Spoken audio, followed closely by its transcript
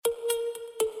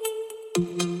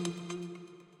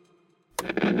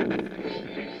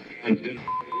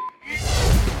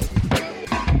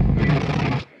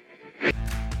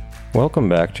Welcome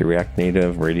back to React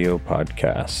Native Radio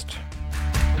Podcast.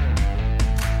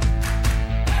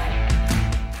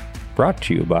 Brought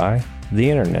to you by the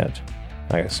Internet,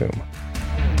 I assume.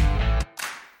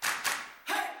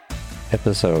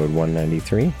 Episode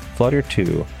 193, Flutter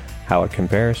 2, How it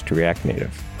Compares to React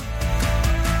Native.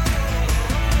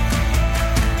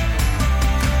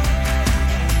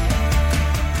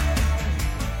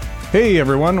 Hey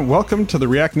everyone, welcome to the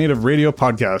React Native Radio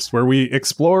Podcast, where we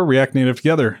explore React Native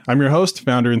together. I'm your host,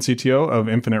 founder and CTO of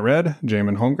Infinite Red,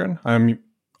 Jamin Holmgren. I'm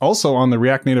also on the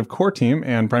React Native core team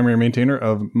and primary maintainer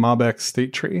of MobX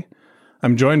State Tree.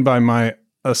 I'm joined by my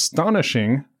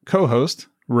astonishing co-host,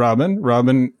 Robin.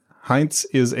 Robin Heinz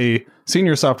is a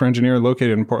senior software engineer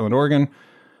located in Portland, Oregon.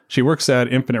 She works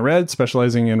at Infinite Red,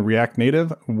 specializing in React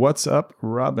Native. What's up,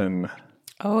 Robin?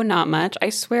 Oh, not much. I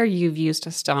swear you've used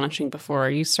astonishing before. Are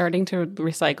you starting to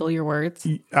recycle your words?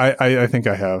 I think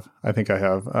I have.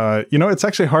 It's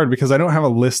actually hard because I don't have a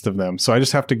list of them. So I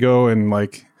just have to go and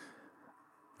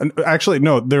actually,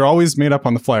 no, they're always made up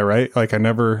on the fly, right? Like I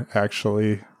never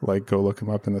actually go look them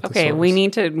up in the thesaurus. Okay, we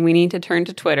need to turn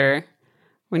to Twitter.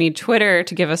 We need Twitter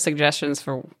to give us suggestions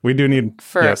for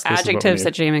adjectives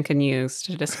that Jamin can use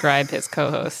to describe his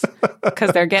co-hosts because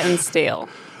they're getting stale.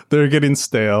 They're getting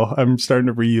stale. I'm starting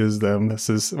to reuse them. This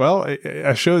is,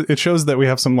 it shows that we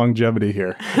have some longevity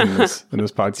here in this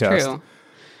podcast. It's true.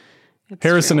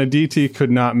 Harrison Aditi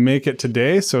could not make it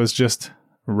today, so it's just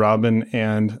Robin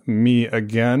and me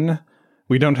again.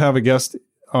 We don't have a guest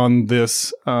on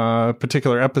this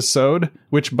particular episode,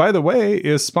 which, by the way,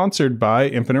 is sponsored by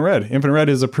Infinite Red. Infinite Red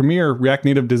is a premier React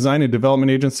Native design and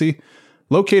development agency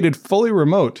located fully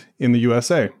remote in the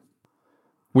USA.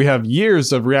 We have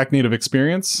years of React Native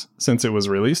experience since it was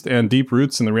released and deep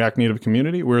roots in the React Native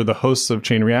community. We're the hosts of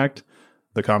Chain React,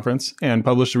 the conference, and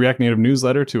publish the React Native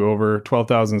newsletter to over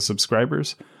 12,000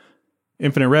 subscribers.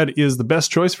 Infinite Red is the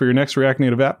best choice for your next React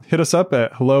Native app. Hit us up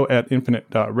at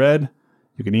hello@infinite.red.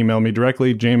 You can email me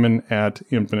directly,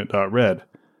 jamin@infinite.red.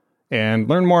 And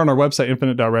learn more on our website,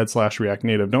 infinite.red/React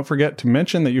Native. Don't forget to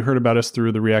mention that you heard about us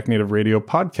through the React Native Radio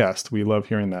podcast. We love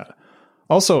hearing that.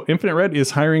 Also, Infinite Red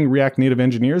is hiring React Native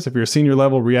engineers. If you're a senior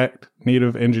level React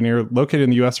Native engineer located in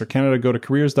the US or Canada, go to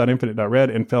careers.infinite.red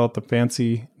and fill out the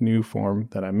fancy new form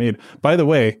that I made. By the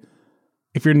way,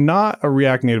 if you're not a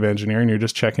React Native engineer and you're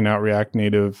just checking out React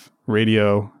Native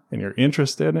Radio and you're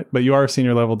interested in it, but you are a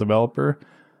senior level developer,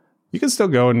 you can still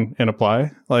go and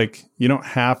apply. You don't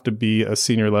have to be a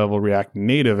senior level React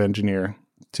Native engineer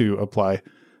to apply.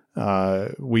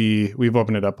 We've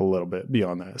opened it up a little bit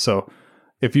beyond that. So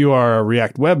if you are a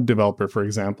React web developer, for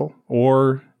example,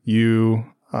 or you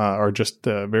are just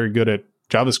very good at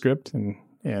JavaScript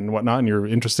and whatnot, and you're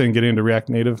interested in getting into React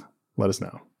Native, let us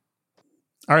know.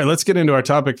 All right, let's get into our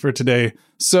topic for today.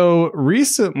 So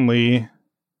recently,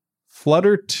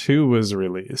 Flutter 2 was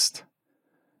released,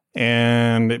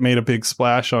 and it made a big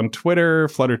splash on Twitter.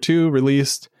 Flutter 2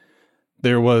 released.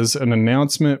 There was an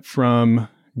announcement from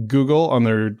Google on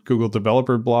their Google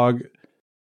developer blog.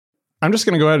 I'm just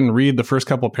going to go ahead and read the first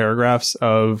couple paragraphs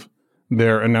of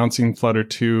their announcing Flutter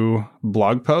 2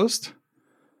 blog post.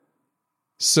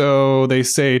 So they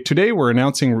say, today we're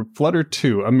announcing Flutter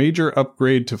 2, a major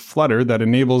upgrade to Flutter that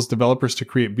enables developers to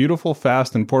create beautiful,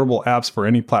 fast, and portable apps for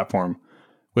any platform.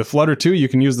 With Flutter 2, you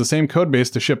can use the same code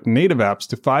base to ship native apps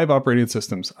to 5 operating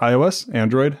systems: iOS,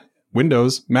 Android,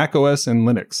 Windows, macOS, and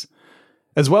Linux,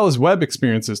 as well as web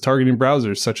experiences targeting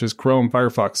browsers such as Chrome,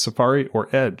 Firefox, Safari,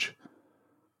 or Edge.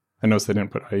 I noticed they didn't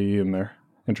put IE in there.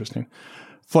 Interesting.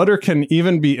 Flutter can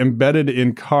even be embedded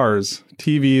in cars,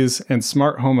 TVs, and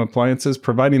smart home appliances,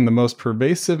 providing the most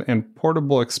pervasive and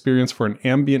portable experience for an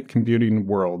ambient computing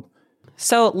world.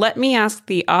 So let me ask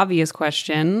the obvious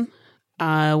question.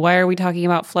 Why are we talking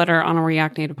about Flutter on a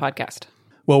React Native podcast?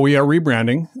 Well, we are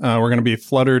rebranding. We're going to be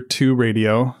Flutter 2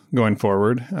 Radio going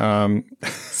forward.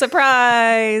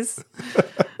 Surprise!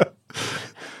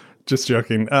 Just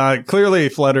joking. Clearly,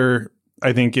 Flutter,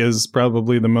 I think, is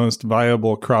probably the most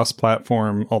viable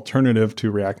cross-platform alternative to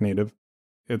React Native.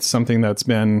 It's something that's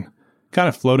been kind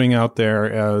of floating out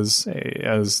there as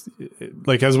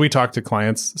we talk to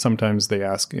clients, sometimes they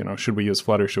ask, should we use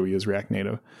Flutter? Should we use React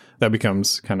Native? That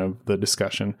becomes kind of the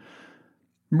discussion.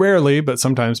 Rarely, but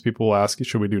sometimes people will ask,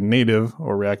 should we do native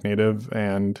or React Native?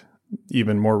 And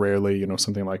even more rarely,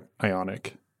 something like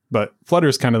Ionic. But Flutter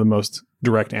is kind of the most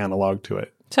direct analog to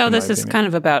it. So this is kind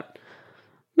of about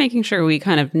making sure we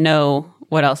kind of know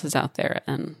what else is out there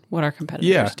and what our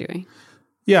competitors are doing.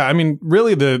 Yeah, I mean,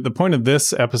 really the point of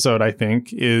this episode, I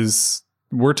think, is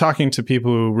we're talking to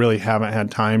people who really haven't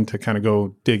had time to kind of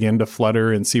go dig into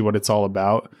Flutter and see what it's all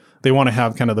about. They want to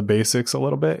have kind of the basics a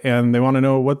little bit, and they want to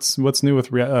know what's new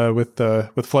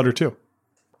with Flutter 2.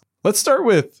 Let's start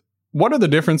with what are the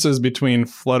differences between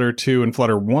Flutter 2 and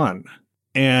Flutter 1?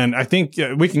 And I think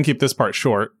we can keep this part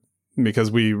short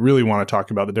because we really want to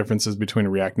talk about the differences between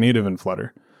React Native and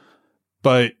Flutter.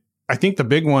 But I think the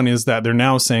big one is that they're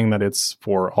now saying that it's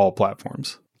for all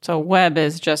platforms. So web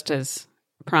is just as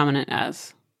prominent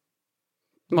as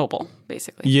mobile,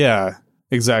 basically. Yeah,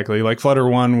 exactly. Like Flutter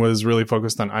 1 was really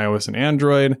focused on iOS and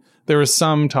Android. There was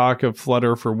some talk of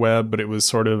Flutter for web, but it was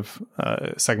sort of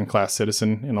second-class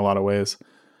citizen in a lot of ways.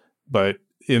 But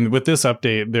with this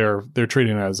update, they're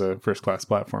treating it as a first-class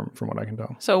platform, from what I can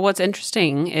tell. So what's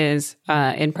interesting is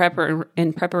in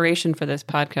preparation for this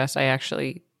podcast, I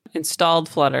actually installed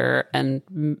Flutter and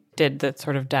did the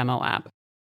sort of demo app.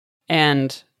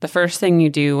 And the first thing you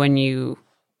do when you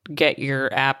get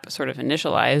your app sort of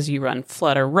initialized, you run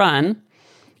Flutter run.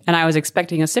 And I was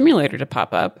expecting a simulator to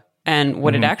pop up. And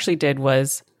what it actually did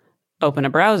was open a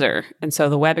browser. And so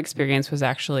the web experience was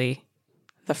actually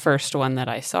the first one that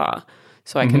I saw.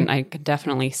 So I can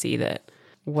definitely see that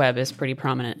web is pretty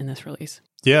prominent in this release.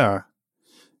 Yeah.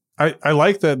 I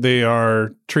like that they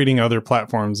are treating other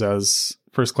platforms as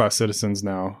first-class citizens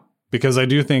now, because I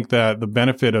do think that the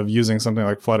benefit of using something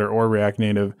like Flutter or React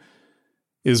Native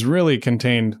is really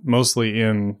contained mostly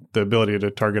in the ability to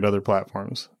target other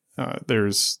platforms.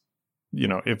 There's,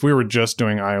 if we were just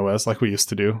doing iOS like we used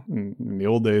to do in the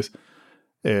old days,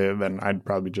 then I'd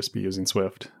probably just be using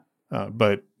Swift.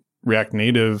 But React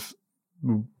Native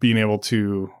being able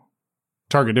to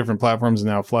target different platforms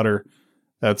and now Flutter,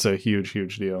 that's a huge,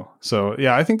 huge deal. So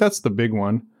yeah, I think that's the big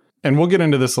one. And we'll get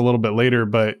into this a little bit later,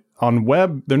 but on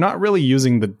web, they're not really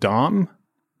using the DOM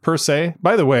per se.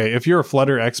 By the way, if you're a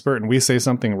Flutter expert and we say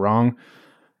something wrong,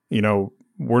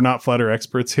 we're not Flutter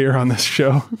experts here on this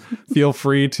show. Feel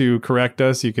free to correct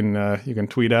us. You can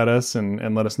tweet at us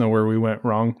and let us know where we went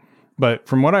wrong. But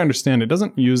from what I understand, it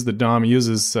doesn't use the DOM. It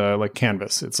uses like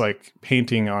Canvas. It's like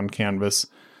painting on Canvas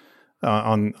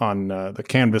on the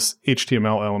Canvas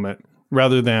HTML element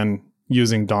rather than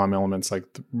using DOM elements like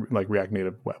React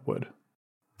Native Web would.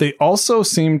 They also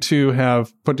seem to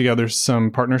have put together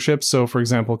some partnerships. So, for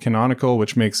example, Canonical,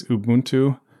 which makes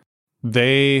Ubuntu,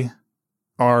 they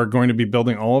are going to be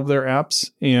building all of their apps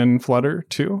in Flutter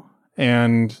too,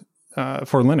 and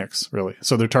for Linux, really.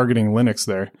 So they're targeting Linux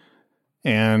there.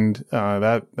 And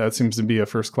that seems to be a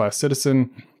first-class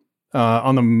citizen.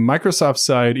 On the Microsoft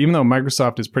side, even though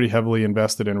Microsoft is pretty heavily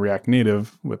invested in React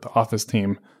Native with the Office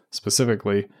team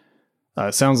specifically,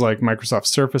 it sounds like Microsoft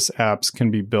Surface apps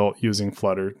can be built using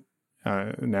Flutter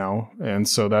now. And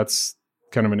so that's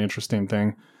kind of an interesting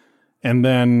thing. And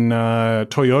then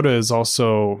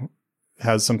Toyota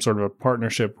has some sort of a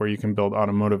partnership where you can build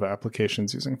automotive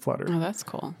applications using Flutter. Oh, that's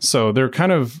cool. So they're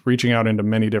kind of reaching out into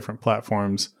many different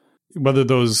platforms. Whether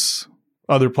those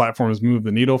other platforms move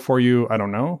the needle for you, I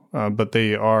don't know. But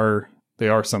they are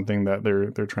something that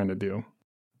they're trying to do.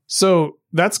 So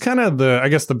that's kind of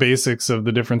the basics of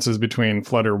the differences between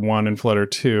Flutter 1 and Flutter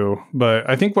 2. But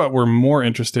I think what we're more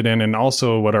interested in, and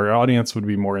also what our audience would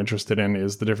be more interested in,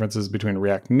 is the differences between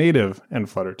React Native and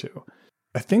Flutter 2.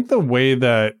 I think the way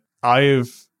that the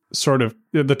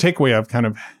takeaway I've kind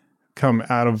of come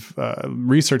out of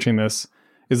researching this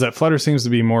is that Flutter seems to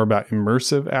be more about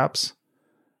immersive apps,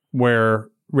 where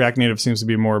React Native seems to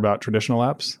be more about traditional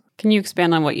apps. Can you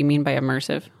expand on what you mean by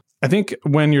immersive? I think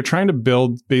when you're trying to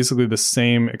build basically the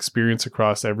same experience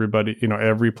across everybody,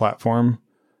 every platform,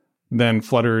 then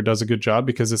Flutter does a good job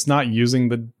because it's not using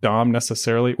the DOM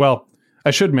necessarily. Well, I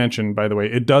should mention, by the way,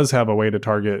 it does have a way to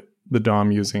target the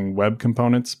DOM using web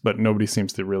components, but nobody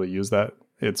seems to really use that.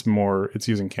 It's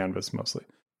using Canvas mostly.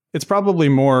 It's probably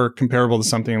more comparable to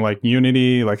something like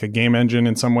Unity, like a game engine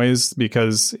in some ways,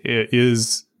 because it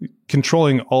is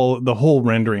controlling the whole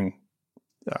rendering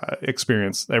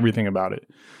experience, everything about it.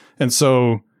 And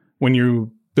so when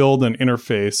you build an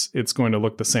interface, it's going to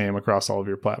look the same across all of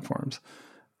your platforms.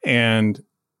 And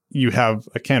you have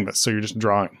a canvas, so you're just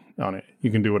drawing on it.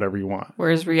 You can do whatever you want.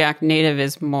 Whereas React Native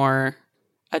is more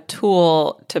a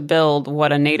tool to build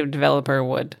what a native developer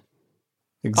would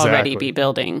already be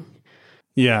building.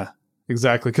 Yeah,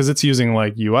 exactly. Because it's using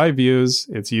like UI views.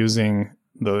 It's using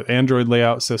the Android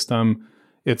layout system.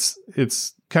 It's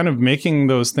kind of making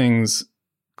those things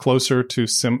closer to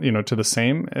to the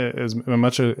same as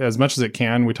much as it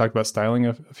can. We talked about styling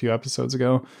a few episodes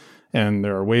ago, and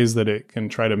there are ways that it can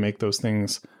try to make those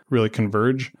things really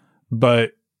converge.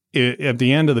 But at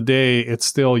the end of the day, it's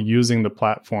still using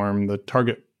the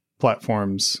target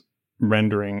platform's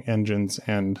rendering engines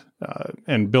and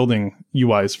building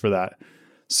UIs for that.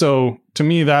 So to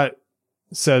me, that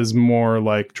says more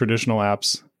like traditional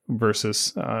apps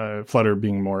versus Flutter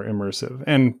being more immersive.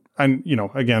 And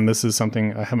again, this is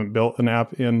something I haven't built an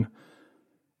app in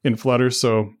Flutter,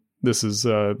 so this is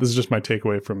just my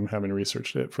takeaway from having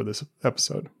researched it for this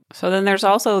episode. So then there's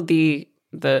also the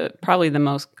probably the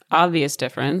most obvious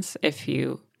difference if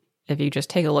you just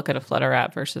take a look at a Flutter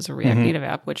app versus a React Native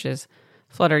app, which is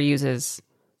Flutter uses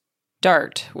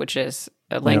Dart, which is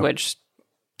a language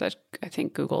that I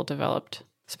think Google developed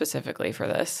specifically for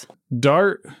this.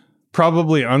 Dart,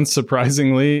 probably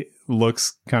unsurprisingly,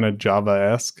 looks kind of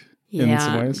Java-esque in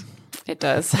some ways. It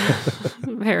does.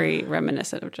 Very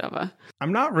reminiscent of Java.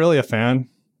 I'm not really a fan,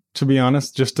 to be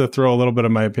honest, just to throw a little bit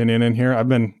of my opinion in here. I've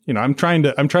been, I'm trying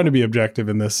to be objective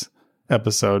in this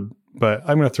episode, but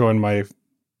I'm going to throw in my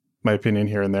opinion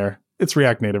here and there. It's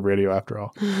React Native Radio after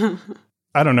all.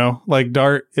 I don't know, like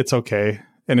Dart, it's okay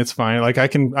and it's fine. Like I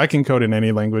can code in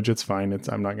any language. It's fine.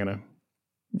 I'm not going to,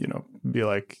 be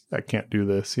like, I can't do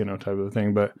this, type of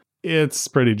thing, but it's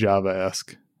pretty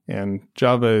Java-esque and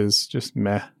Java is just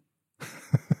meh.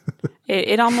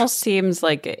 It almost seems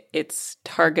like it's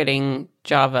targeting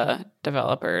Java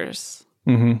developers,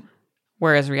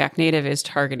 whereas React Native is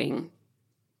targeting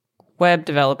web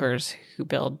developers who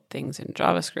build things in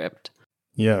JavaScript.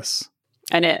 Yes.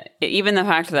 And even the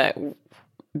fact that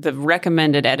the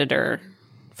recommended editor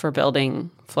for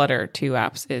building Flutter 2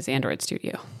 apps is Android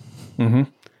Studio.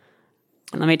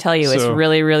 And let me tell you, it's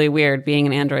really, really weird being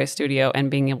in Android Studio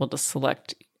and being able to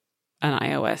select an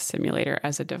iOS simulator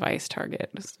as a device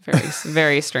target. It's very,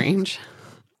 very strange.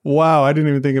 Wow, I didn't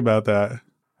even think about that.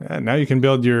 Yeah, now you can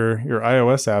build your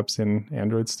iOS apps in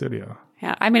Android Studio.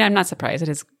 Yeah, I mean, I'm not surprised. It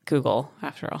is Google,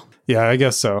 after all. Yeah, I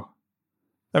guess so.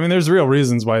 I mean, there's real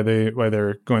reasons why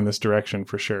they're going this direction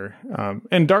for sure.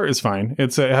 And Dart is fine.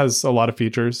 It has a lot of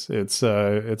features. It's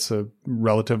a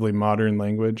relatively modern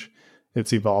language.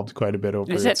 It's evolved quite a bit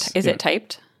over. Is it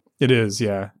typed? It is,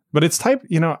 yeah. But it's typed.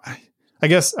 I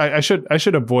guess I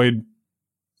should avoid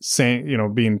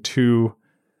saying being too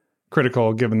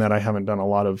critical, given that I haven't done a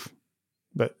lot of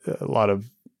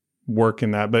work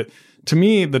in that. But to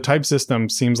me, the type system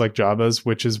seems like Java's,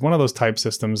 which is one of those type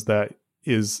systems that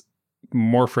is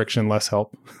more friction, less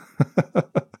help.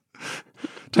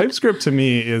 TypeScript to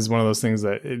me is one of those things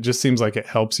that it just seems like it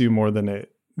helps you more than it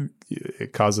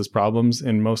causes problems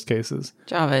in most cases.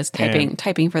 Java is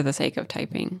typing for the sake of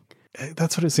typing.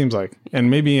 That's what it seems like. And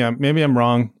maybe I'm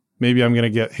wrong. Maybe I'm going to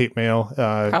get hate mail.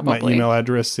 My email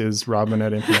address is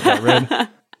robin@infinite.red.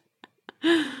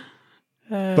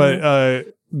 But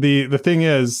the thing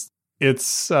is,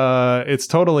 it's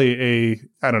totally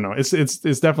I don't know.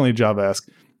 It's definitely Java-esque,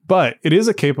 but it is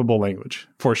a capable language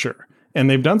for sure. And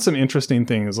they've done some interesting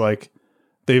things. Like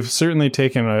they've certainly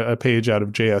taken a page out of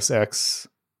JSX,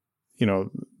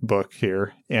 book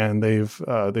here, and they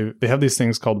have these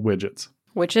things called widgets,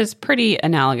 which is pretty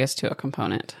analogous to a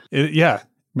component. Yeah,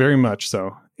 very much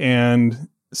so. And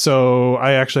so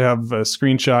I actually have a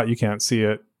screenshot. You can't see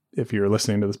it if you're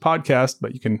listening to this podcast,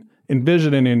 but you can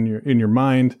envision it in your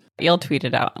mind. You'll tweet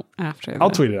it out after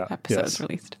I'll tweet it out. Episode's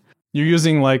released. You're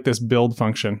using like this build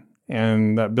function,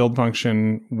 and that build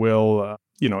function will,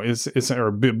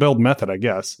 build method, I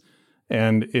guess,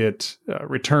 and it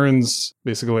returns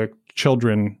basically like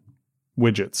children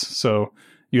widgets. So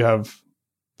you have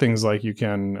things like you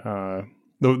can,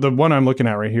 the one I'm looking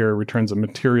at right here returns a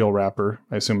material wrapper,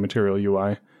 I assume material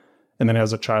UI, and then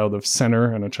has a child of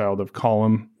center and a child of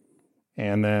column.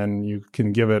 And then you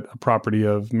can give it a property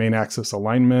of main axis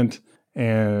alignment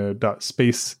and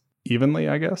space evenly,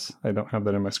 I guess. I don't have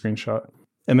that in my screenshot.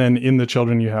 And then in the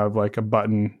children, you have like a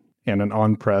button and an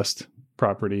on-pressed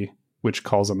property, which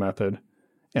calls a method,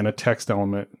 and a text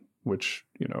element, which,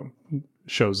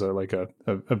 shows a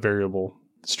variable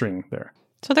string there.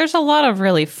 So there's a lot of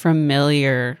really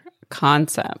familiar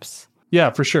concepts.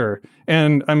 Yeah, for sure.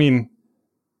 And I mean,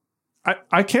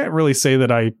 I can't really say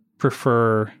that I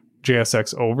prefer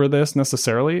JSX over this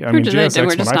necessarily. I mean, JSX,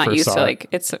 we're just not used to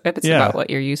it's about what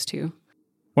you're used to.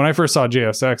 When I first saw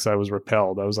JSX, I was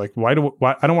repelled. I was like, why I don't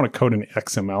want to code in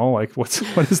XML. Like,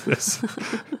 what is this?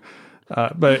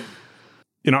 But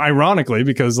ironically,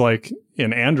 because like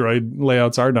in Android,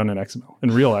 layouts are done in XML,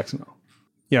 in real XML.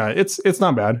 Yeah, it's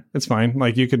not bad. It's fine.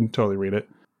 Like you can totally read it.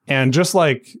 And just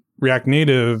like React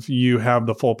Native, you have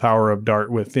the full power of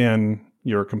Dart within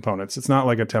your components. It's not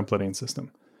like a templating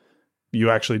system. You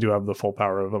actually do have the full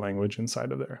power of a language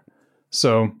inside of there.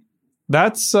 So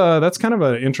that's kind of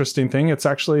an interesting thing. It's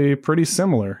actually pretty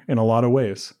similar in a lot of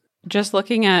ways. Just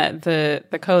looking at the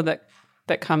code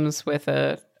that comes with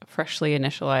a freshly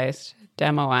initialized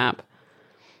demo app,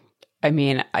 I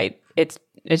mean, it's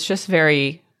just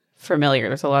very familiar.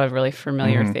 There's a lot of really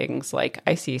familiar things. Like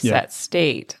I see set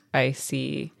state. I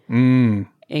see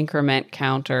increment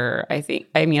counter. I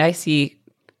see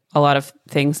a lot of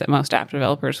things that most app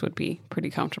developers would be pretty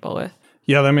comfortable with.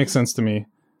 Yeah, that makes sense to me.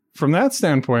 From that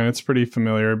standpoint, it's pretty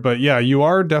familiar. But yeah, you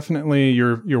are definitely,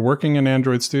 you're working in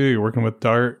Android Studio. You're working with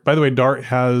Dart. By the way, Dart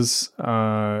has,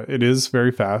 it is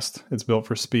very fast. It's built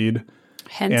for speed.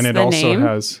 Hence and it the also name.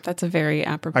 has, That's a very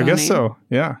apropos I guess name. so,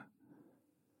 yeah.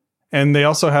 And they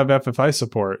also have FFI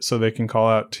support, so they can call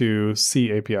out to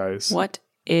C APIs. What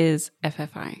is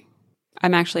FFI?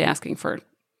 I'm actually asking for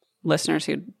listeners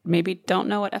who maybe don't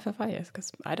know what FFI is,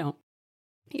 because I don't.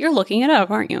 You're looking it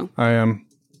up, aren't you? I am.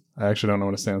 I actually don't know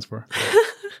what it stands for.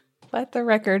 Let the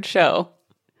record show.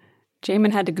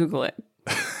 Jamin had to Google it.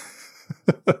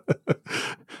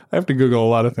 I have to Google a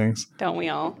lot of things. Don't we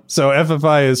all? So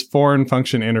FFI is Foreign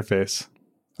Function Interface,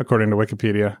 according to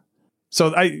Wikipedia.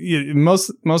 So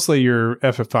mostly you're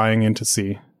FFIing into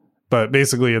C, but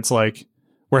basically it's like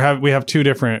we have two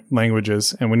different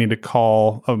languages, and we need to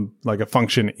call a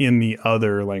function in the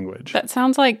other language. That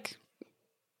sounds like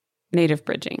native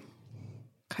bridging,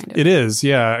 kind of. It is,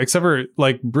 yeah. Except for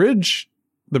like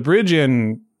the bridge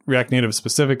in React Native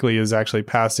specifically is actually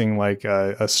passing like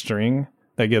a string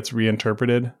that gets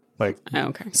reinterpreted, like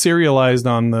serialized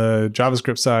on the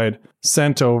JavaScript side,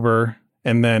 sent over,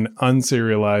 and then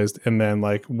unserialized, and then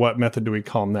like, what method do we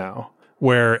call now?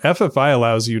 Where FFI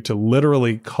allows you to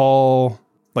literally call,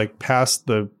 like, past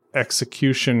the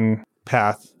execution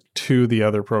path to the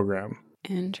other program.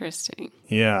 Interesting.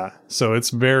 Yeah, so it's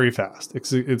very fast.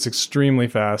 It's extremely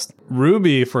fast.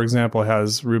 Ruby, for example,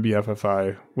 has Ruby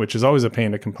FFI, which is always a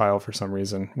pain to compile for some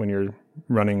reason when you're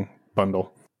running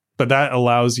bundle. But that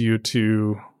allows you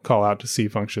to call out to C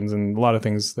functions, and a lot of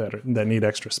things that need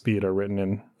extra speed are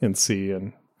written in C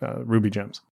and Ruby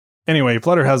gems. Anyway,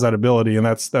 Flutter has that ability, and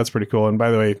that's pretty cool. And by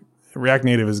the way, React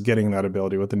Native is getting that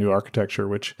ability with the new architecture,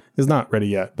 which is not ready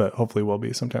yet, but hopefully will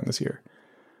be sometime this year.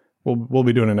 We'll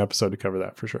be doing an episode to cover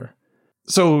that for sure.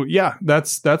 So yeah,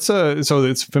 so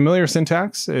it's familiar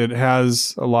syntax. It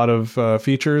has a lot of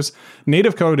features.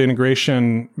 Native code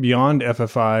integration beyond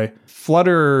FFI.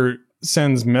 Flutter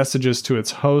sends messages to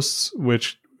its hosts,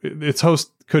 which its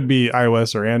host could be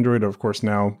iOS or Android, or of course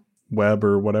now web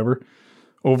or whatever,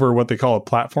 over what they call a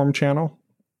platform channel.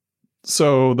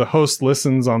 So the host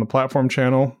listens on the platform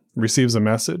channel, receives a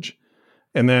message,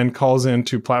 and then calls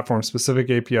into platform-specific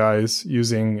APIs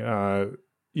using the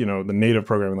native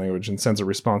programming language and sends a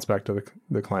response back to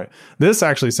the client. This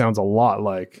actually sounds a lot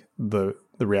like the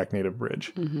React Native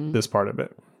bridge, this part of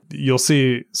it. You'll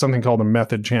see something called a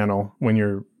method channel when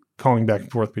you're calling back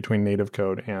and forth between native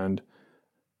code and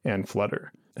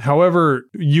Flutter. However,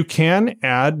 you can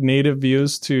add native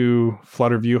views to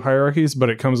Flutter view hierarchies, but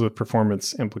it comes with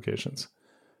performance implications.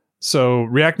 So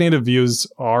React Native views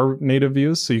are native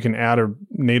views, so you can add a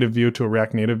native view to a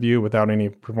React Native view without any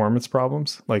performance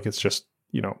problems. Like, it's just,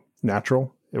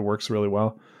 natural. It works really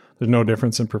well. There's no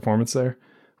difference in performance there.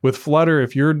 With Flutter,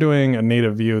 if you're doing a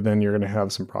native view, then you're going to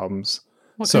have some problems.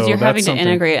 Well, because you're having to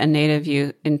integrate a native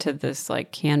view into this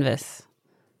like canvas.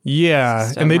 Yeah,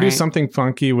 system, and they right? do something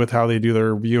funky with how they do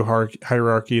their view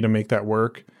hierarchy to make that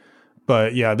work.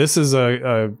 But yeah, this is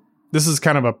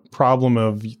kind of a problem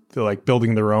of like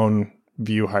building their own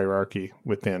view hierarchy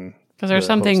within. Because there's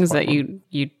some things that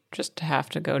you just have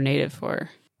to go native for.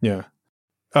 Yeah.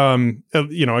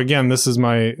 Again, this is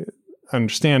my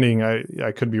understanding.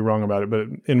 I could be wrong about it, but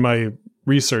in my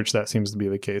research, that seems to be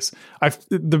the case.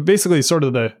 Basically sort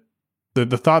of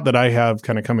the thought that I have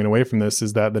kind of coming away from this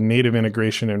is that the native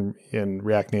integration in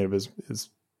React Native is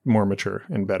more mature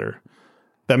and better.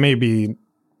 That may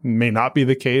not be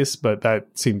the case, but that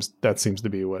seems to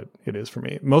be what it is for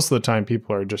me. Most of the time,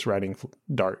 people are just writing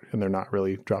Dart and they're not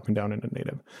really dropping down into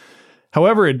native.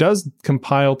 However, it does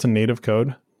compile to native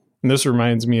code. And this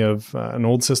reminds me of an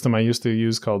old system I used to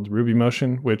use called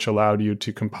RubyMotion, which allowed you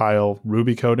to compile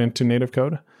Ruby code into native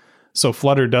code. So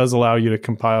Flutter does allow you to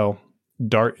compile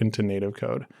Dart into native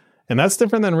code. And that's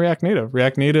different than React Native.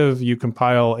 React Native, you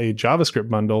compile a JavaScript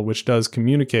bundle, which does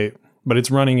communicate, but it's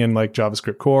running in like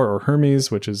JavaScript Core or Hermes,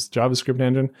 which is JavaScript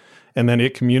engine. And then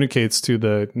it communicates to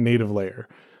the native layer.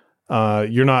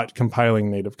 You're not compiling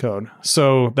native code.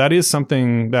 So that is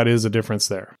something that is a difference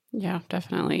there. Yeah,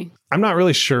 definitely. I'm not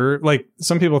really sure. Like,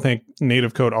 some people think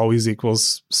native code always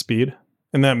equals speed,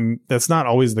 and that's not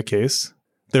always the case.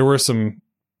 There were some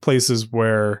places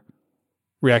where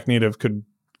React Native could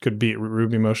beat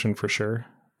RubyMotion for sure,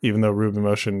 even though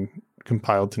RubyMotion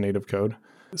compiled to native code.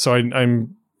 So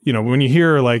I'm when you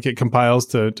hear like it compiles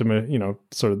to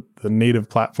sort of the native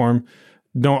platform,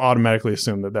 don't automatically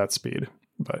assume that that's speed.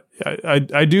 But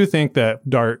I do think that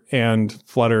Dart and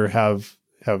Flutter have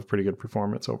pretty good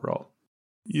performance overall.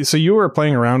 So you were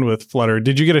playing around with Flutter.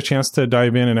 Did you get a chance to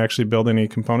dive in and actually build any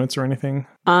components or anything?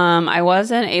 I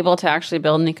wasn't able to actually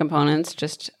build any components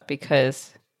just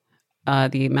because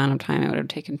the amount of time it would have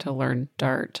taken to learn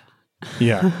Dart.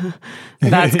 Yeah.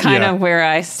 That's kind of where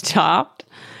I stopped.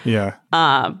 Yeah.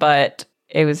 But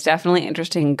it was definitely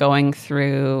interesting going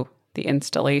through the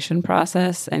installation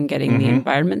process and getting the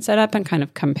environment set up and kind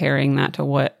of comparing that to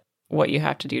what you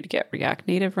have to do to get React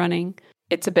Native running.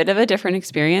 It's a bit of a different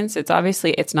experience. It's not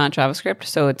JavaScript,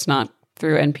 so it's not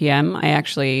through NPM. I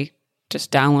actually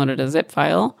just downloaded a zip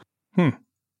file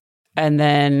and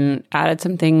then added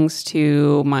some things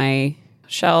to my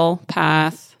shell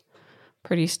path,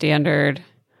 pretty standard.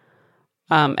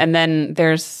 And then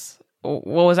what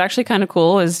was actually kind of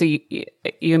cool is you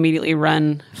immediately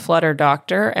run Flutter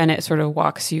Doctor, and it sort of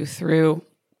walks you through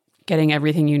getting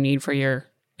everything you need for your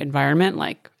environment,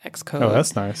 like Xcode. Oh,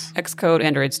 that's nice. Xcode,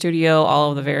 Android Studio,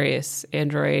 all of the various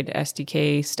Android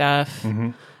SDK stuff.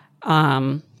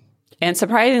 And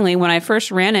surprisingly, when I first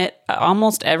ran it,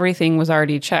 almost everything was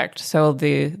already checked. So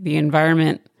the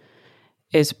environment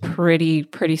is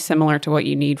pretty similar to what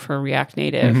you need for React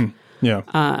Native. Yeah.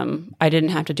 I didn't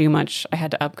have to do much. I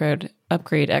had to upgrade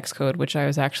Xcode, which I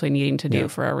was actually needing to do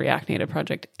for a React Native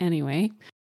project anyway.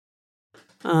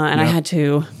 And I had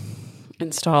to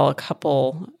install a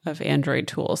couple of Android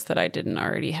tools that I didn't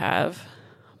already have.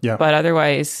 Yeah. But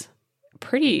otherwise,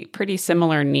 pretty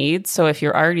similar needs. So if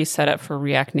you're already set up for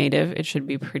React Native, it should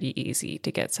be pretty easy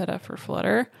to get set up for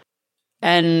Flutter.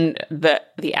 And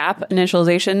the app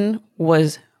initialization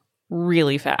was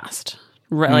really fast.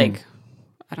 Like,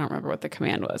 I don't remember what the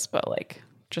command was, but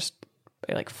just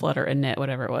Flutter init,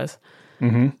 whatever it was,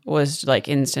 was like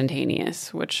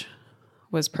instantaneous, which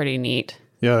was pretty neat.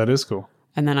 Yeah, that is cool.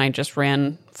 And then I just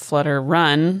ran Flutter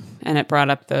run, and it brought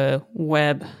up the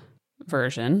web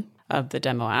version of the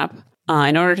demo app.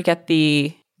 In order to get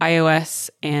the iOS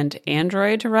and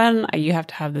Android to run, you have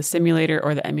to have the simulator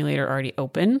or the emulator already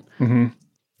open.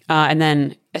 And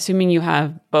then assuming you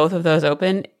have both of those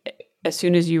open, as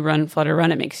soon as you run Flutter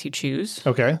run, it makes you choose.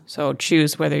 Okay. So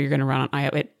choose whether you're going to run on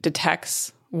iOS. It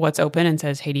detects what's open and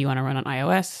says, hey, do you want to run on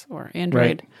iOS or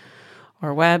Android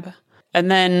or web?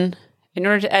 And then in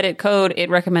order to edit code, it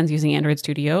recommends using Android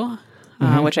Studio,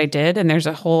 which I did. And there's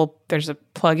a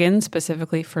plugin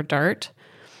specifically for Dart,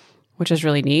 which is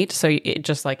really neat. So it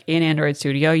just like in Android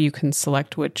Studio, you can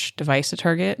select which device to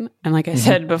target. And like I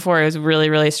said before, it was really,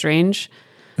 really strange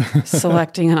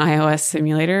selecting an iOS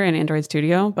simulator in Android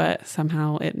Studio, but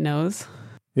somehow it knows.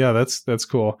 Yeah, that's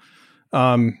cool.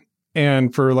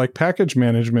 And for like package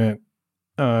management,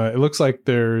 it looks like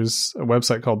there's a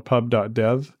website called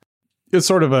pub.dev. It's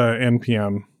sort of a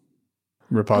NPM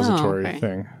repository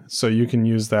thing. So you can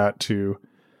use that to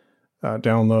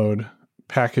download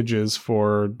packages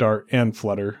for Dart and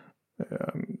Flutter.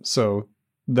 So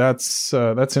that's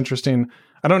interesting.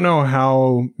 I don't know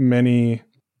how many,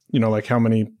 how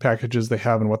many packages they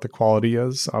have and what the quality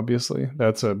is. Obviously,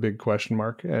 that's a big question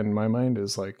mark in my mind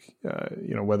is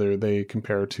whether they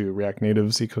compare to React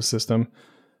Native's ecosystem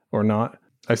or not.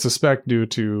 I suspect due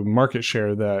to market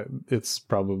share that it's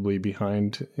probably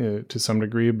behind to some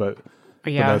degree, but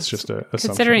that's just a assumption.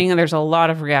 Considering there's a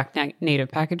lot of React Native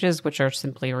packages, which are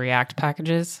simply React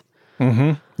packages.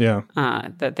 Yeah.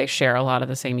 That they share a lot of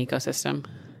the same ecosystem.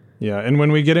 Yeah. And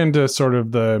when we get into sort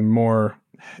of the more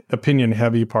opinion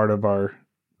heavy part of our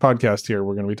podcast here,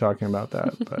 we're going to be talking about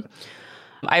that. But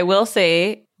I will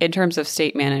say, in terms of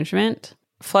state management,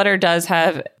 Flutter does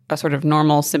have a sort of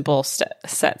normal, simple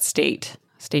set state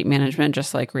management,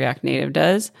 just like React Native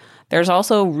does. There's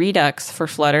also Redux for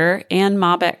Flutter and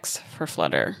MobX for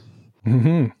Flutter.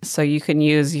 So you can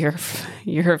use your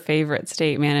favorite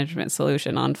state management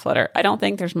solution on Flutter. I don't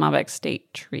think there's MobX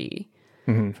state tree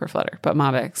for Flutter, but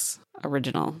MobX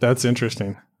original. That's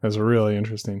interesting. That's really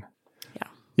interesting.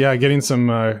 Yeah, getting some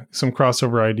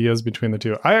crossover ideas between the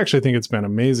two. I actually think it's been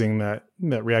amazing that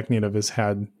React Native has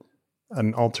had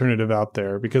an alternative out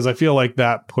there, because I feel like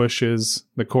that pushes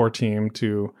the core team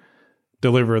to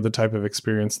deliver the type of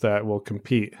experience that will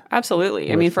compete.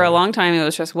 Absolutely. I mean, for a long time, it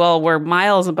was just, we're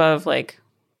miles above like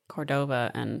Cordova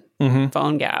and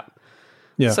PhoneGap.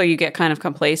 Yeah. So you get kind of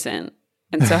complacent.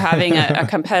 And so having a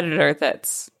competitor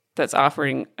that's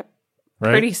offering a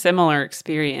pretty similar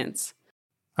experience.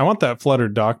 I want that Flutter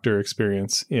Doctor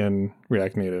experience in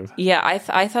React Native. Yeah,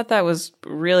 I thought that was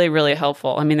really, really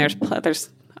helpful. I mean, there's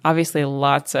obviously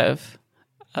lots of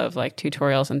like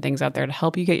tutorials and things out there to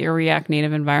help you get your React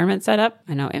Native environment set up.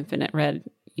 I know Infinite Red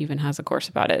even has a course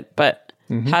about it, but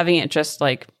having it just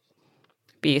like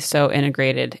be so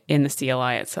integrated in the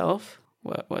CLI itself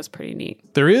was pretty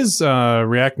neat. There is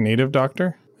React Native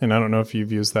Doctor, and I don't know if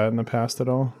you've used that in the past at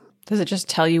all. Does it just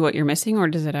tell you what you're missing, or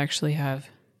does it actually have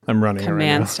I'm running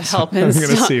commands it right now, to help so I'm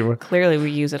install? gonna see what, Clearly,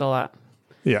 we use it a lot.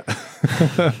 yeah.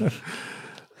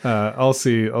 I'll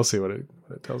see what it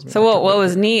tells me. So what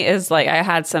was neat is like I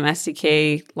had some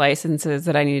SDK licenses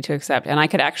that I needed to accept, and I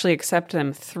could actually accept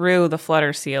them through the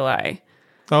Flutter CLI.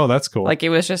 Oh, that's cool. Like it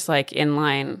was just like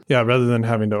inline. Yeah, rather than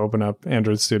having to open up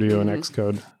Android Studio and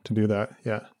Xcode to do that.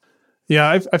 Yeah.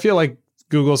 Yeah, I feel like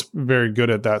Google's very good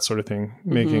at that sort of thing,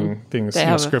 making things,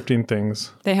 scripting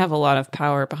things. They have a lot of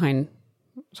power behind,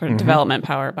 sort of development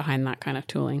power behind that kind of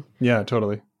tooling. Yeah,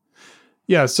 totally.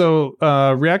 Yeah, so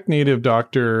React Native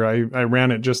Doctor, I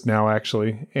ran it just now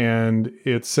actually, and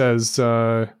it says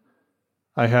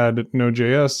I had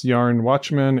Node.js, Yarn,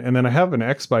 Watchman, and then I have an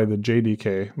X by the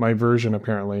JDK. My version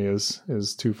apparently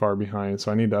is too far behind,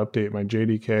 so I need to update my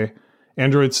JDK.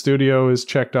 Android Studio is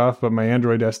checked off, but my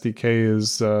Android SDK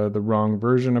is the wrong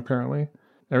version apparently.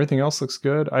 Everything else looks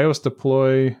good. iOS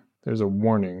deploy, there's a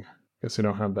warning. Guess I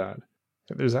don't have that.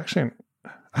 There's actually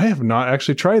I have not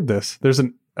actually tried this.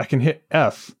 I can hit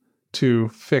F to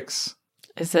fix.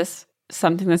 Is this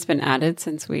something that's been added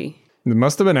since we It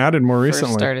must have been added more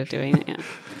recently. started doing it? Yeah.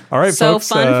 All right, so folks.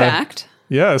 Fun fact.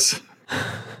 Yes.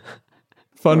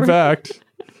 Fun fact.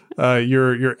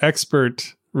 Your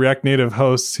expert React Native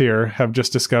hosts here have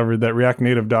just discovered that React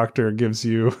Native Doctor gives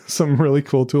you some really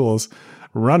cool tools.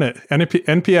 Run it.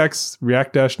 npx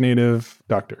React-Native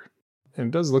Doctor. And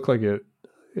it does look like it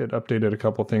updated a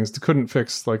couple things. It couldn't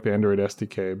fix like the Android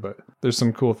SDK, but there's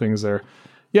some cool things there.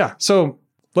 Yeah. So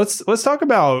let's talk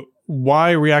about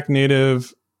why React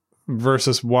Native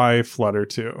versus why Flutter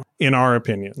 2, in our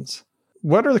opinions.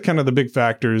 What are the kind of the big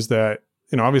factors that,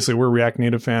 obviously we're React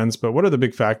Native fans, but what are the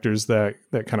big factors that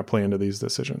kind of play into these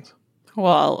decisions?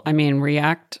 Well, I mean,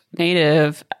 React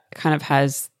Native kind of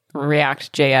has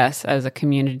React.js as a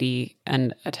community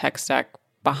and a tech stack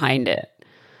behind it.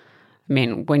 I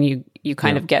mean, when you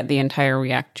kind of get the entire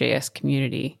React.js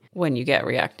community when you get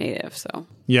React Native. So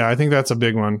yeah, I think that's a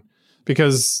big one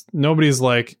because nobody's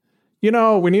like, we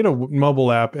need a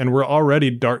mobile app and we're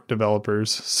already Dart developers.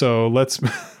 So let's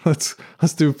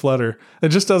do Flutter. It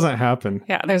just doesn't happen.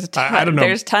 Yeah, there's I don't know.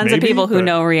 There's tons of people who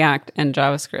know React and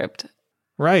JavaScript.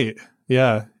 Right.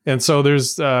 Yeah. And so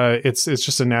there's it's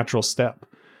just a natural step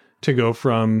to go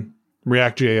from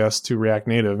React.js to React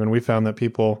Native. And we found that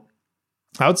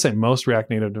I would say most React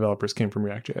Native developers came from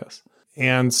React.js.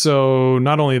 And so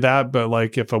not only that, but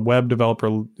like if a web developer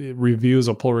reviews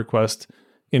a pull request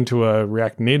into a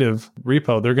React Native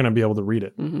repo, they're going to be able to read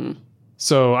it. Mm-hmm.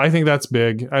 So I think that's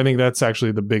big. I think that's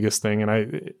actually the biggest thing.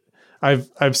 And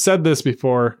I've said this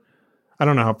before. I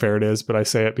don't know how fair it is, but I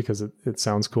say it because it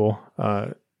sounds cool.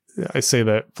 I say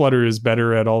that Flutter is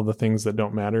better at all the things that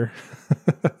don't matter.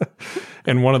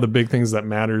 And one of the big things that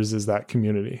matters is that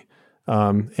community.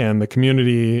 And the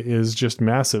community is just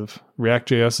massive.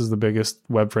 React.js is the biggest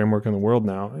web framework in the world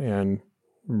now, and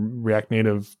React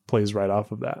Native plays right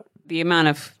off of that. The amount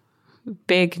of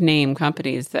big name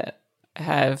companies that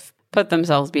have put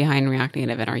themselves behind React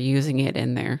Native and are using it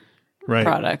in their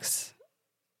products.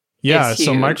 Yeah,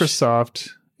 so Microsoft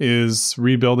is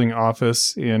rebuilding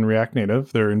Office in React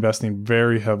Native. They're investing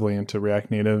very heavily into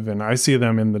React Native, and I see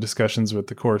them in the discussions with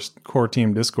the core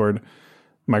team Discord,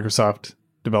 Microsoft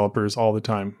developers all the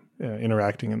time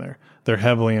interacting in there. They're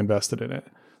heavily invested in it.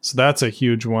 So that's a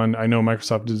huge one. I know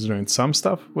Microsoft is doing some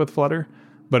stuff with Flutter,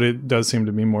 but it does seem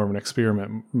to be more of an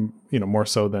experiment, more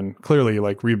so than clearly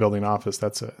like rebuilding Office.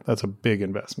 That's a big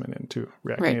investment into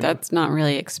React Native. That's not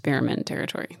really experiment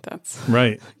territory. That's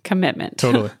commitment.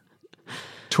 Totally.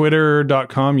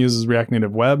 Twitter.com uses React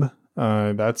Native Web.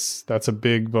 That's a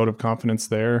big vote of confidence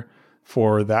there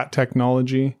for that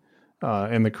technology.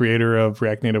 And the creator of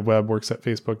React Native Web works at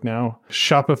Facebook now.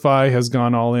 Shopify has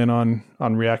gone all in on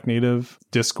React Native.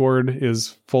 Discord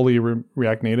is fully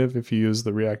React Native. If you use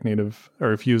the React Native,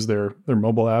 or if you use their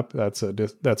mobile app, that's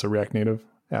a React Native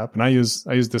app. And I use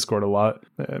Discord a lot,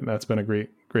 and that's been a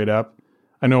great app.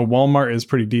 I know Walmart is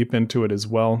pretty deep into it as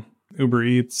well. Uber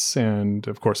Eats and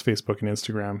of course Facebook and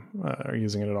Instagram are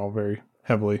using it all very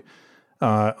heavily.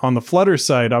 On the Flutter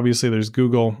side, obviously there's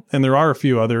Google, and there are a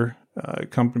few other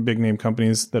big name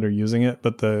companies that are using it,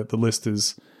 but the list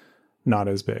is not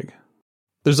as big.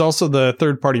 There's also the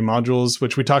third-party modules,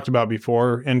 which we talked about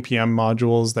before, NPM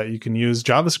modules that you can use.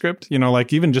 JavaScript,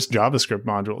 like even just JavaScript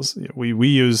modules. We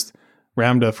used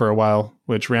Ramda for a while,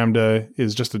 which Ramda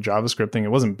is just a JavaScript thing.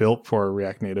 It wasn't built for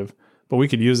React Native, but we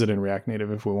could use it in React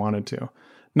Native if we wanted to.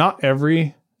 Not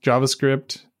every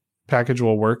JavaScript package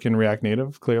will work in React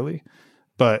Native, clearly.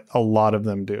 but a lot of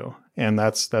them do. And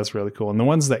that's really cool. And the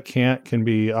ones that can't can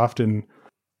be often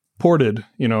ported,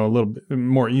 a little bit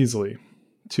more easily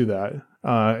to that.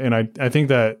 And I think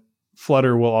that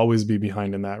Flutter will always be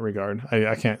behind in that regard.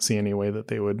 I can't see any way that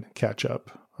they would catch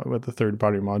up with the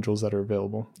third-party modules that are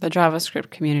available. The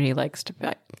JavaScript community likes to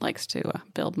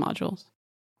build modules.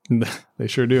 They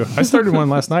sure do. I started one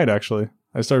last night, actually.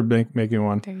 I started making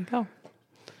one. There you go.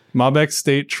 MobX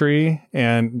State Tree,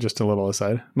 and just a little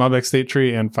aside, MobX State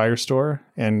Tree and Firestore,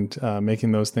 and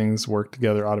making those things work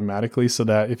together automatically so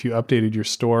that if you updated your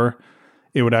store,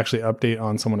 it would actually update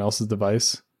on someone else's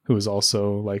device who is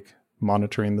also like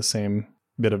monitoring the same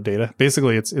bit of data.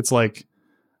 Basically, it's like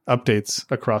updates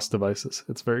across devices.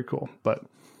 It's very cool, but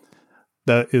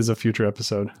that is a future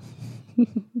episode.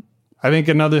 I think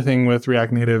another thing with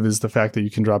React Native is the fact that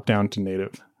you can drop down to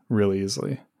native really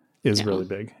easily is really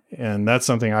big. And that's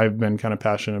something I've been kind of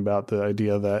passionate about, the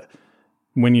idea that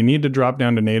when you need to drop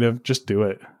down to native, just do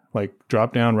it. Like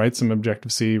drop down, write some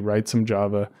Objective-C, write some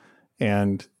Java,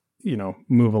 and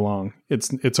move along.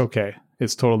 It's okay.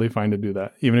 It's totally fine to do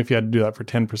that. Even if you had to do that for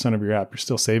 10% of your app, you're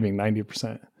still saving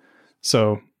 90%.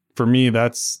 So for me,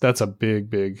 that's a big,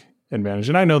 big advantage.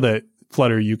 And I know that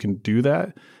Flutter, you can do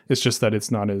that. It's just that it's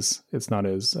not as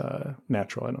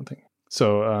natural, I don't think.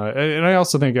 So, and I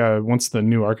also think once the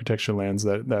new architecture lands,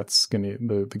 that's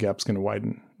the gap's gonna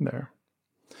widen there.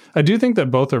 I do think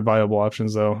that both are viable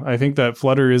options, though. I think that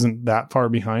Flutter isn't that far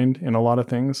behind in a lot of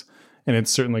things, and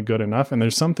it's certainly good enough. And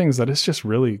there's some things that it's just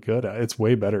really good at. It's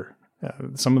way better.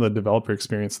 Some of the developer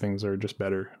experience things are just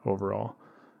better overall.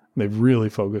 They've really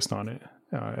focused on it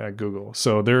at Google.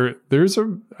 So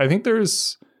I think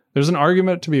there's an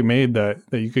argument to be made that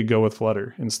you could go with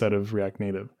Flutter instead of React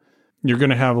Native. You're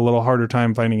going to have a little harder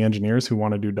time finding engineers who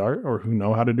want to do Dart or who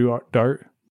know how to do Dart.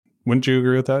 Wouldn't you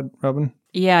agree with that, Robin?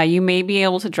 Yeah, you may be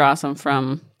able to draw some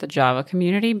from the Java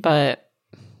community, but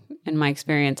in my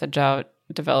experience, a Java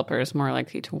developer is more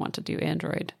likely to want to do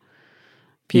Android.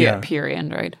 Pure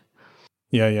Android.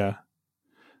 Yeah.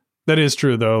 That is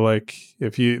true, though. Like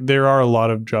there are a lot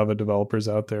of Java developers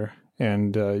out there,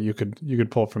 and you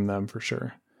could pull from them for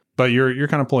sure. But you're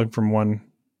kind of pulling from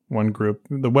one group.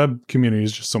 The web community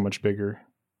is just so much bigger,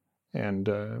 and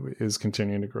is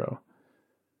continuing to grow.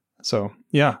 So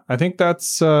yeah, I think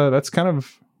that's kind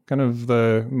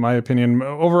of my opinion.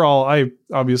 Overall, I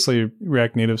obviously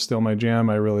React Native is still my jam.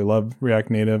 I really love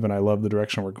React Native, and I love the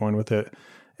direction we're going with it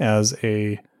as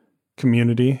a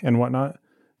community and whatnot.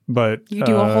 But you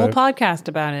do a whole podcast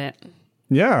about it.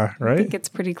 Yeah, right. I think it's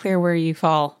pretty clear where you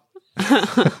fall.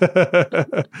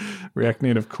 React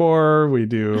Native Core, we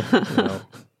do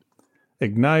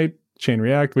Ignite, Chain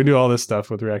React, we do all this stuff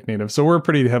with React Native. So we're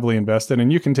pretty heavily invested,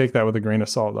 and you can take that with a grain of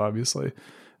salt, obviously.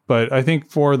 But I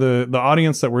think for the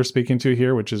audience that we're speaking to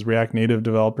here, which is React Native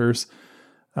developers,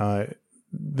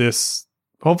 this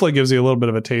hopefully gives you a little bit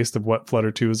of a taste of what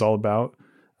Flutter 2 is all about.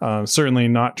 Certainly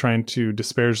not trying to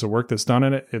disparage the work that's done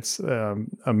in it. It's some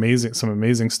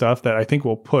amazing stuff that I think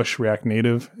will push React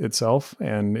Native itself,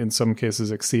 and in some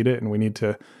cases exceed it. And we need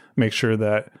to make sure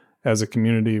that as a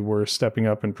community, we're stepping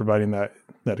up and providing that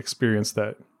experience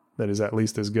that is at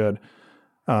least as good.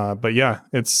 But yeah,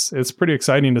 it's pretty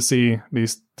exciting to see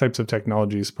these types of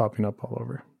technologies popping up all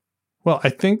over. Well, I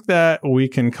think that we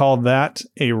can call that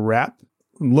a wrap.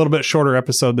 A little bit shorter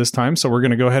episode this time, so we're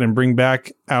going to go ahead and bring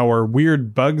back our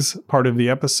weird bugs part of the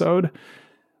episode,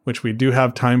 which we do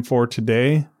have time for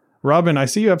today. Robin, I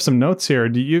see you have some notes here.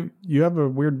 Do you have a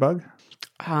weird bug?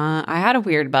 I had a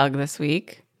weird bug this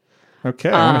week. Okay,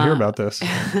 I want to hear about this.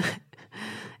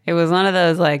 It was one of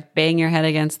those like bang your head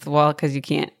against the wall because you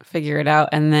can't figure it out,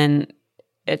 and then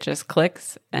it just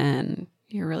clicks and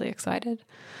you're really excited.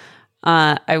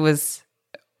 I was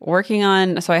working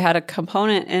on, so I had a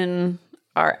component in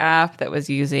our app that was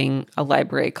using a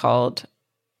library called,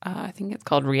 I think it's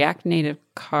called React Native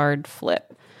Card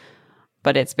Flip.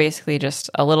 But it's basically just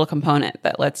a little component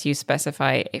that lets you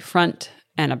specify a front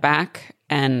and a back.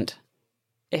 And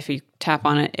if you tap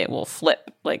on it, it will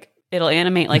flip. Like it'll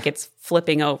animate like it's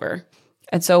flipping over.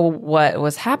 And so what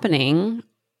was happening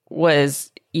was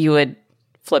you would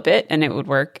flip it and it would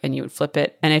work, and you would flip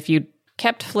it. And if you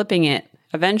kept flipping it,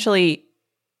 eventually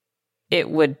it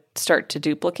would start to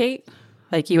duplicate.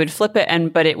 Like you would flip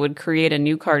it, but it would create a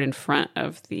new card in front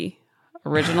of the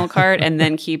original card and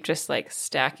then keep just like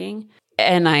stacking.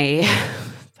 And I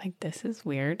like, this is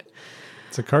weird.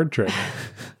 It's a card trick.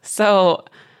 So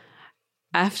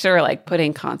after like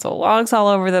putting console logs all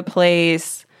over the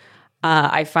place,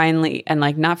 I finally, and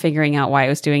like not figuring out why I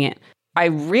was doing it, I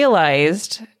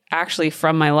realized actually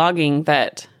from my logging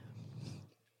that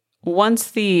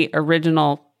once the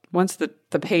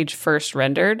page first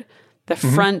rendered, the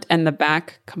front and the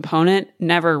back component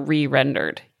never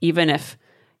re-rendered.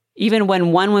 Even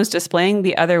when one was displaying,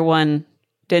 the other one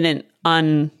didn't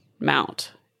unmount.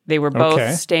 They were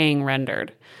both staying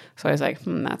rendered. So I was like,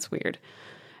 that's weird.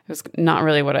 It was not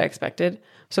really what I expected.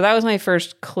 So that was my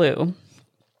first clue.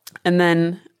 And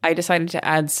then I decided to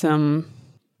add some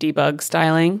debug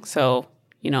styling. So,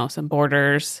 some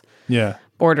borders. Yeah.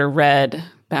 Border red,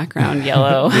 background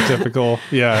yellow. The typical,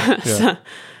 yeah.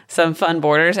 Some fun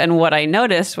borders. And what I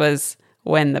noticed was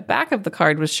when the back of the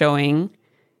card was showing,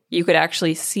 you could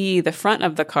actually see the front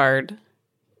of the card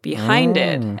behind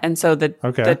it. And so the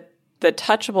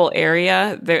touchable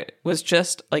area, there was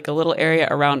just like a little area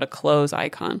around a close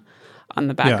icon on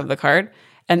the back of the card.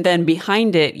 And then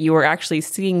behind it, you were actually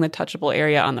seeing the touchable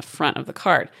area on the front of the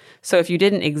card. So if you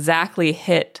didn't exactly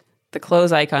hit the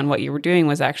close icon, what you were doing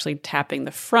was actually tapping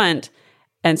the front.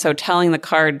 And so telling the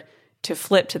card to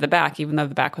flip to the back, even though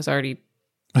the back was already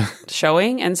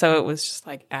showing. And so it was just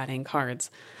like adding cards.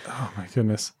 Oh my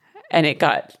goodness. And it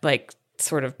got like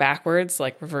sort of backwards,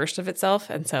 like reversed of itself.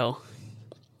 And so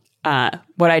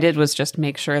what I did was just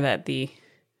make sure that the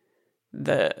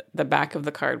back of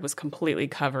the card was completely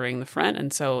covering the front.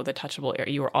 And so the touchable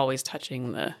area, you were always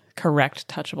touching the correct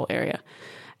touchable area,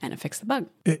 and it fixed the bug.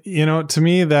 To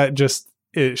me, that just,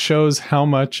 it shows how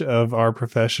much of our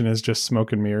profession is just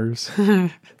smoke and mirrors.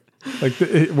 Like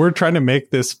we're trying to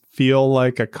make this feel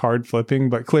like a card flipping,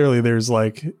 but clearly there's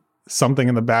like something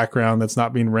in the background that's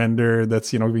not being rendered,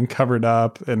 that's, being covered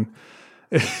up, and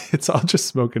it's all just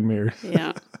smoke and mirrors.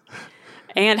 Yeah.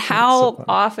 And how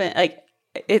often, like,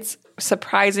 it's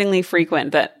surprisingly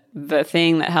frequent that the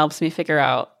thing that helps me figure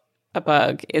out a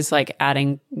bug is like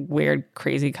adding weird,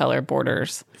 crazy color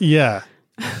borders. Yeah.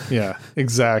 Yeah,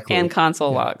 exactly. And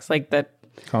console logs, like the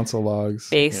console logs.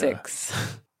 Basics. Yeah.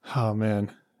 Oh,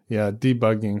 man. Yeah,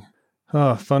 debugging.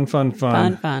 Oh, fun.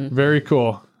 Fun. Very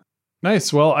cool.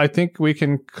 Nice. Well, I think we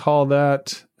can call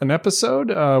that an episode.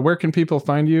 Where can people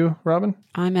find you, Robin?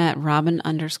 I'm at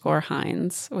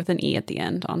Robin_Hines with an E at the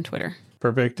end on Twitter.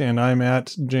 Perfect. And I'm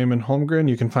at Jamin Holmgren.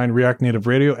 You can find React Native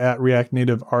Radio at React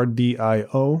Native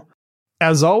RDIO.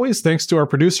 As always, thanks to our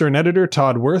producer and editor,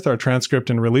 Todd Worth, our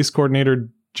transcript and release coordinator,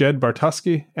 Jed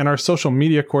Bartoski, and our social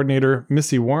media coordinator,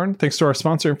 Missy Warren. Thanks to our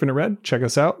sponsor, Infinite Red. Check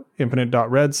us out,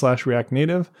 infinite.red/React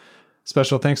Native.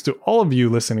 Special thanks to all of you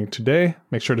listening today.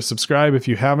 Make sure to subscribe if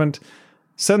you haven't.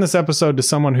 Send this episode to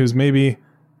someone who's maybe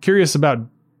curious about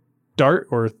Dart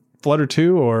or Flutter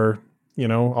 2 or,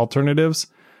 alternatives,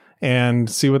 and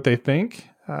see what they think.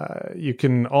 You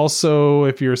can also,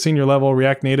 if you're a senior level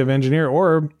React Native engineer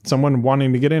or someone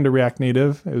wanting to get into React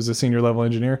Native as a senior level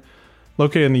engineer,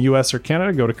 located in the US or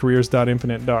Canada, go to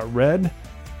careers.infinite.red.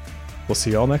 We'll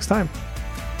see you all next time.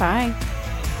 Bye.